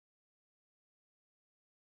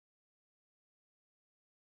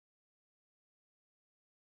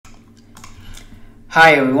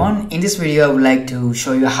Hi everyone, in this video I would like to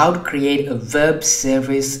show you how to create a web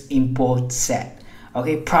service import set.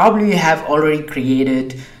 Okay, probably you have already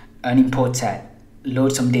created an import set,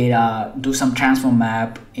 load some data, do some transform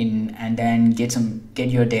map in, and then get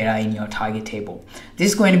your data in your target table.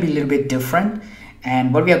 This is going to be a little bit different,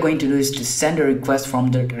 and what we are going to do is to send a request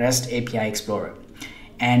from the REST API Explorer,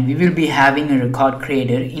 and we will be having a record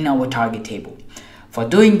created in our target table. For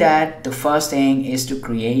doing that, the first thing is to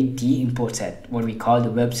create the import set, what we call the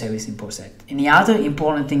web service import set. And the other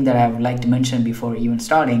important thing that I would like to mention before even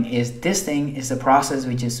starting is this thing is a process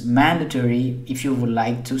which is mandatory if you would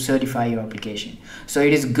like to certify your application. So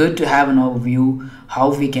it is good to have an overview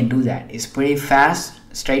how we can do that. It's pretty fast,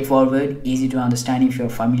 straightforward, easy to understand if you're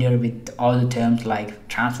familiar with all the terms like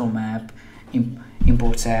transform map,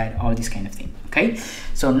 import set, all this kind of thing. Okay,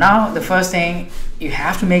 so now the first thing you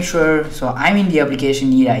have to make sure, so I'm in the application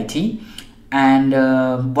need IT, and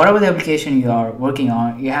whatever the application you are working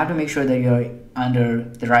on, you have to make sure that you're under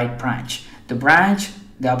the right branch.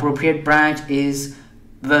 The appropriate branch is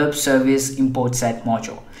web service import set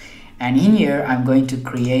module, and in here I'm going to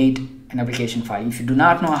create an application file. If you do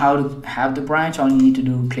not know how to have the branch, all you need to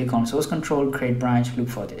do, click on source control, create branch, look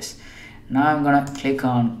for this. Now I'm gonna click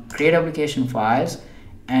on create application files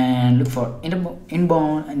and look for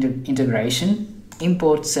inbound integration,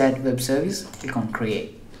 import set web service, click on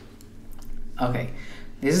create. Okay,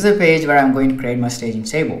 this is a page where I'm going to create my staging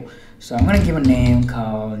table. So I'm going to give a name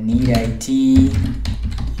called need IT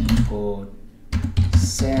import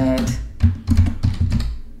set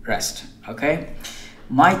REST. Okay,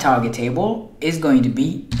 my target table is going to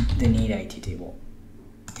be the need IT table.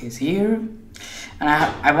 Is here, and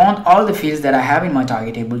I want all the fields that I have in my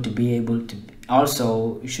target table to be able to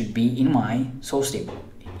also should be in my source table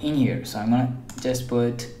in here. So I'm gonna just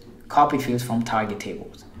put copy fields from target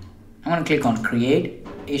tables. I'm gonna click on create.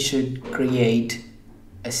 It should create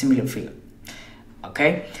a similar field.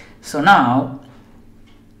 Okay, so now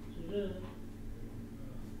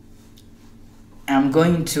I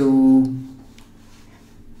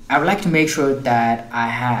would like to make sure that I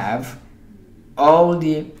have all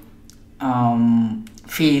the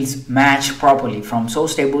fields match properly from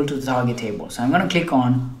source table to the target table. So I'm going to click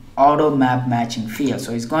on auto map matching field.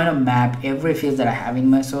 So it's going to map every field that I have in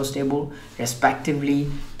my source table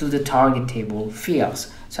respectively to the target table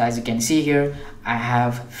fields. So as you can see here, I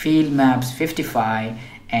have field maps 55,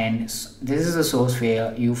 and this is the source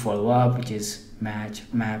field u follow up, which is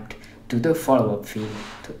mapped to the follow up field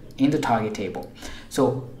in the target table.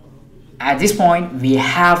 So at this point we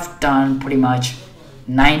have done pretty much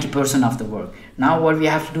 90% of the work. Now what we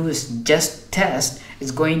have to do is just test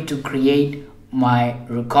it's going to create my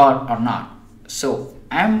record or not. So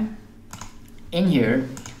I'm in here.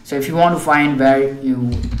 So if you want to find where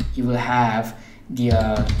you will have the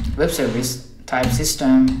web service, type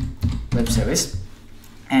system web service,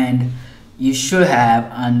 and you should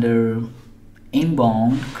have under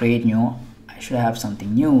inbound create new. I should have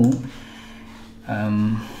something new.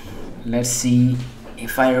 Let's see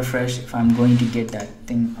if I refresh, if I'm going to get that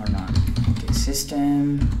thing or not. Okay,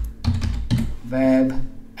 system web.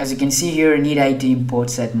 As you can see here, need IT import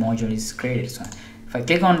set module is created. So if I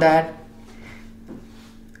click on that,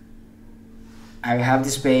 I have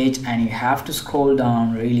this page, and you have to scroll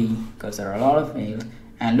down really because there are a lot of fields,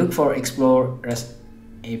 and look for explore REST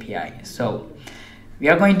API. So we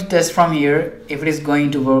are going to test from here if it is going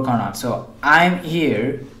to work or not. So I'm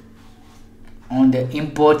here on the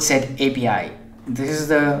import set API. This is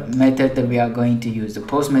the method that we are going to use, the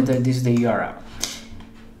post method. This is the URL,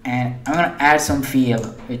 and I'm going to add some field,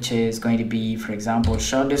 which is going to be, for example,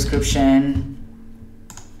 short description,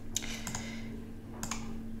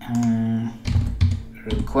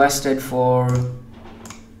 requested for,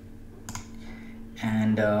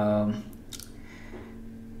 and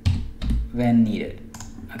when needed.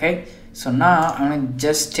 Okay, so now I'm going to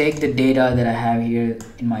just take the data that I have here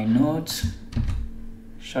in my notes.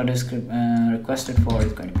 Short description requested for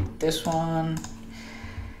is going to be this one,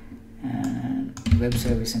 and web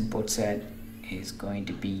service import set is going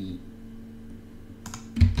to be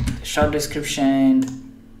the short description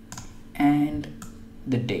and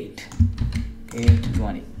the date. Okay,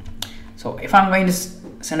 220. So if I'm going to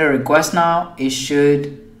send a request now, it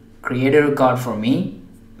should create a record for me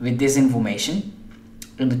with this information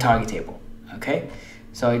in the target table. Okay,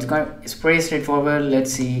 so it's pretty straightforward.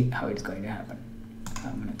 Let's see how it's going to happen.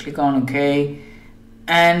 I'm going to click on OK,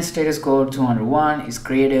 and status code 201 is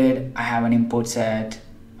created. I have an import set,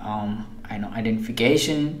 I know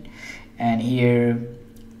identification, and here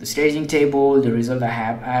the staging table, the result I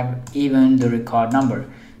have even the record number.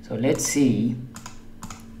 So let's see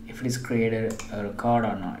if it is created a record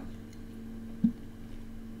or not.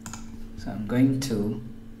 So I'm going to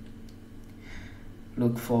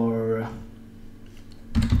look for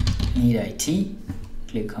need IT,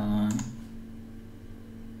 click on.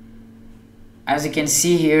 As you can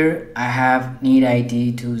see here, I have need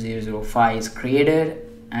ID 2005 is created,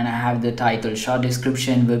 and I have the title, short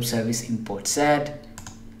description, web service import set.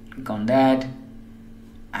 Click on that.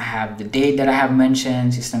 I have the date that I have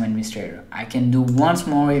mentioned, system administrator. I can do once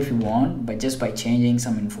more if you want, but just by changing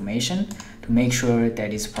some information to make sure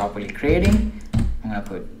that it's properly creating. I'm gonna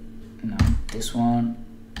put this one,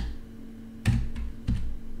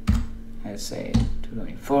 let's say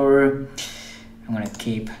 224. I'm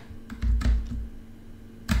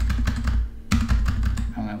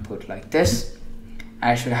gonna put like this.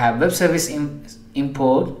 I should have web service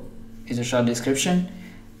import is a short description,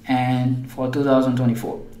 and for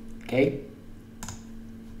 2024. Okay,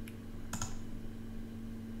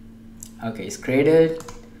 it's created.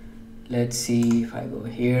 Let's see if I go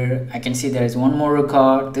here, I can see there is one more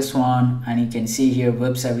record, this one, and you can see here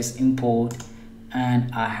web service import,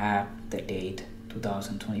 and I have the date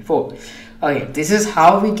 2024. Okay, this is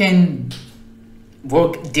how we can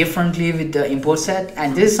work differently with the import set,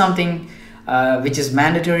 and this is something which is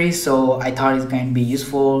mandatory, so I thought it's going to be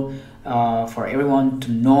useful for everyone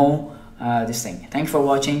to know this thing. Thanks for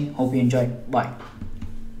watching, hope you enjoyed. Bye.